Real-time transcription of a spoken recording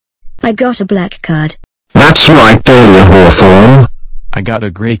I got a black card. That's right, Dahlia Hawthorne. I got a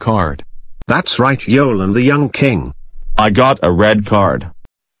gray card. That's right, Yolan the Young King. I got a red card.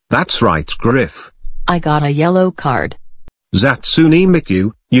 That's right, Griff. I got a yellow card. Zatsuni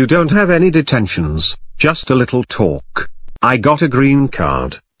Miku, you don't have any detentions, just a little talk. I got a green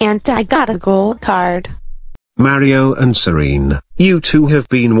card. And I got a gold card. Mario and Serene, you two have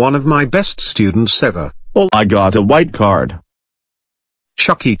been one of my best students ever. I got a white card.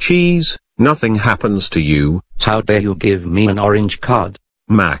 Chuck E. Cheese, nothing happens to you. How dare you give me an orange card?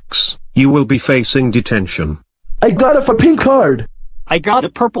 Max, you will be facing detention. I got a pink card. I got a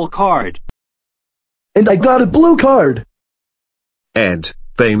purple card. And I got a blue card. Ed,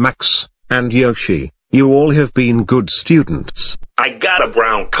 Baymax, and Yoshi, you all have been good students. I got a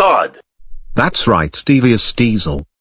brown card. That's right, Devious Diesel.